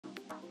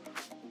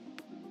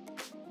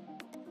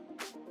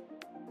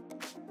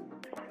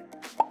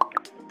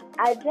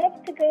I'd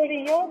love to go to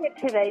yoga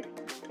today,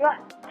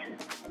 but...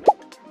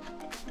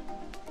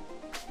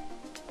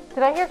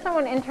 Did I hear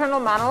someone internal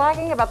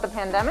monologuing about the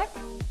pandemic?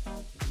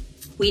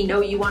 We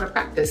know you want to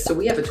practice, so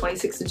we have a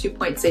 26 and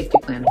 2-point safety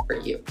plan for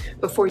you.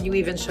 Before you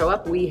even show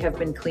up, we have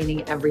been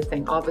cleaning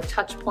everything, all the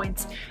touch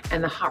points,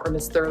 and the hot room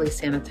is thoroughly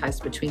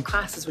sanitized between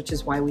classes, which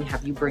is why we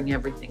have you bring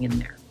everything in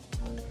there.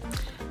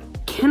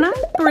 Can I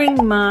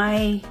bring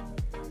my...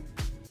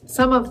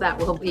 Some of that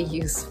will be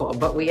useful,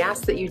 but we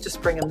ask that you just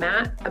bring a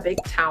mat, a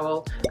big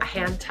towel, a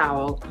hand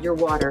towel, your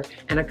water,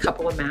 and a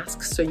couple of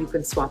masks so you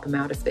can swap them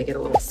out if they get a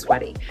little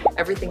sweaty.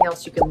 Everything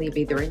else you can leave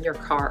either in your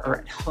car or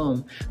at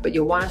home, but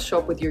you'll want to show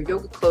up with your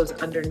yoga clothes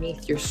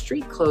underneath your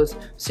street clothes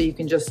so you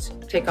can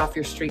just take off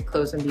your street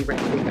clothes and be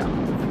ready to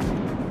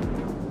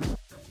go.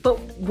 But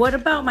what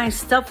about my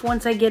stuff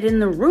once I get in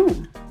the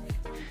room?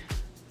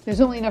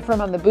 There's only enough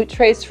room on the boot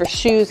trays for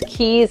shoes,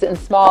 keys, and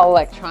small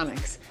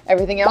electronics.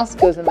 Everything else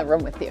goes in the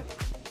room with you.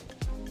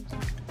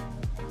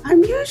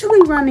 I'm usually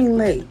running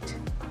late.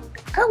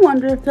 I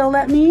wonder if they'll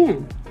let me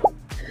in.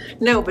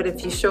 No, but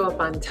if you show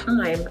up on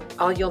time,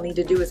 all you'll need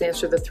to do is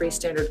answer the 3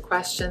 standard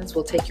questions.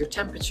 We'll take your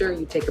temperature,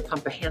 you take a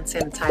pump of hand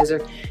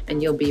sanitizer,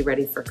 and you'll be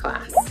ready for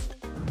class.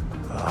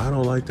 I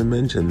don't like to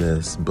mention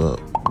this, but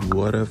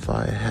what if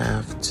I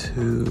have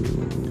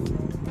to...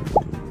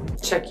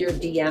 Check your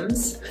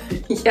DMs?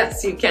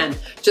 Yes, you can.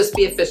 Just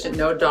be efficient,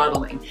 no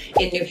dawdling.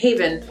 In New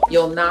Haven,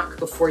 you'll knock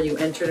before you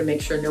enter to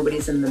make sure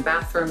nobody's in the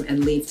bathroom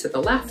and leave to the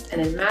left.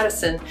 And in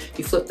Madison,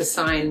 you flip the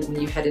sign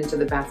when you head into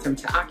the bathroom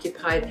to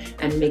occupied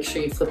and make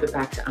sure you flip it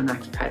back to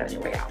unoccupied on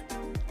your way out.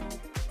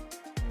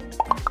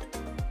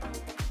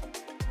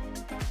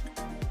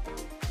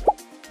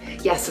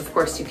 Yes, of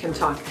course you can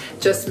talk.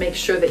 Just make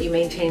sure that you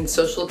maintain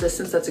social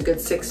distance. That's a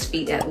good 6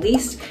 feet at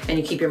least, and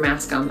you keep your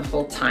mask on the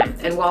whole time.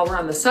 And while we're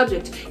on the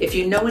subject, if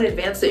you know in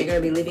advance that you're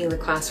going to be leaving the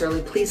class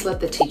early, please let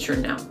the teacher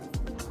know.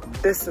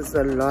 This is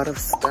a lot of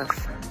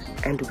stuff,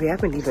 and we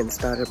haven't even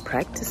started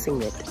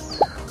practicing it.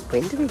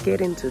 When do we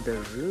get into the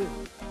room?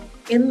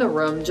 In the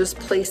room, just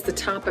place the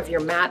top of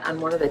your mat on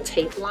one of the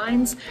tape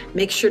lines.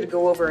 Make sure to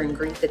go over and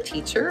greet the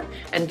teacher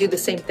and do the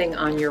same thing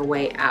on your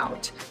way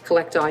out.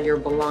 Collect all your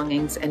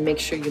belongings and make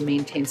sure you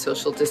maintain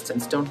social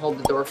distance. Don't hold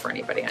the door for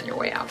anybody on your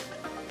way out.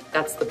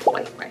 That's the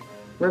polite way.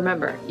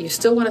 Remember, you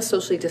still want to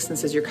socially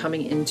distance as you're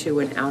coming into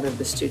and out of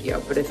the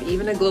studio, but if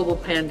even a global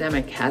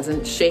pandemic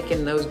hasn't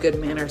shaken those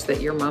good manners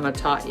that your mama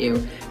taught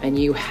you and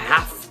you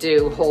have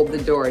to hold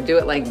the door, do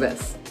it like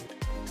this.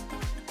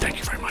 Thank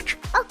you very much.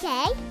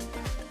 Okay.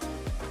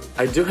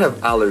 I do have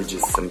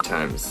allergies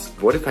sometimes.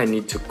 What if I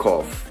need to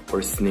cough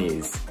or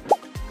sneeze?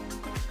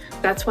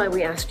 That's why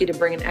we ask you to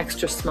bring an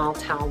extra small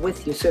towel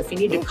with you. So if you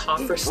need to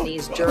cough or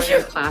sneeze during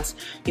your class,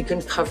 you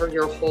can cover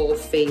your whole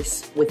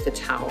face with the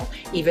towel,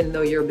 even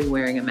though you'll be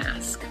wearing a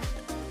mask.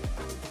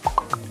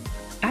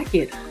 I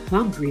get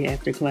hungry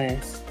after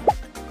class.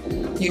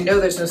 You know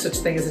there's no such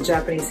thing as a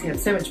Japanese ham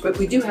sandwich, but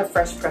we do have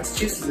fresh pressed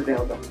juices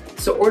available.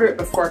 So order it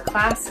before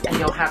class and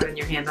you'll have it in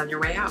your hand on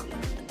your way out.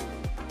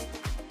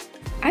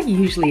 I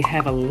usually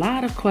have a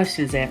lot of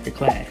questions after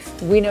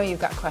class. We know you've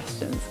got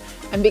questions.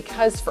 And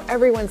because for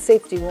everyone's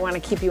safety, we want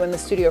to keep you in the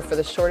studio for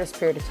the shortest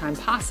period of time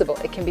possible,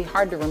 it can be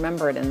hard to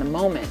remember it in the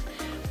moment.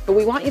 But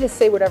we want you to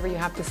say whatever you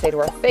have to say to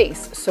our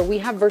face. So we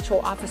have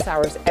virtual office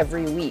hours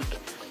every week.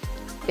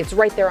 It's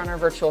right there on our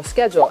virtual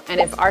schedule.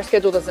 And if our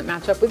schedule doesn't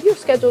match up with your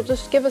schedule,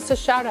 just give us a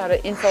shout out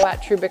at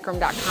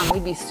info@truebikram.com.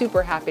 We'd be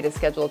super happy to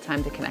schedule a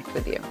time to connect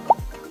with you.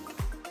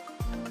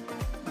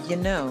 You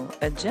know,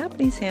 a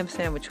Japanese ham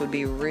sandwich would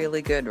be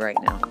really good right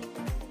now.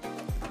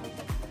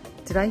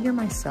 Did I hear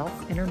myself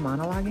inner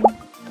monologuing?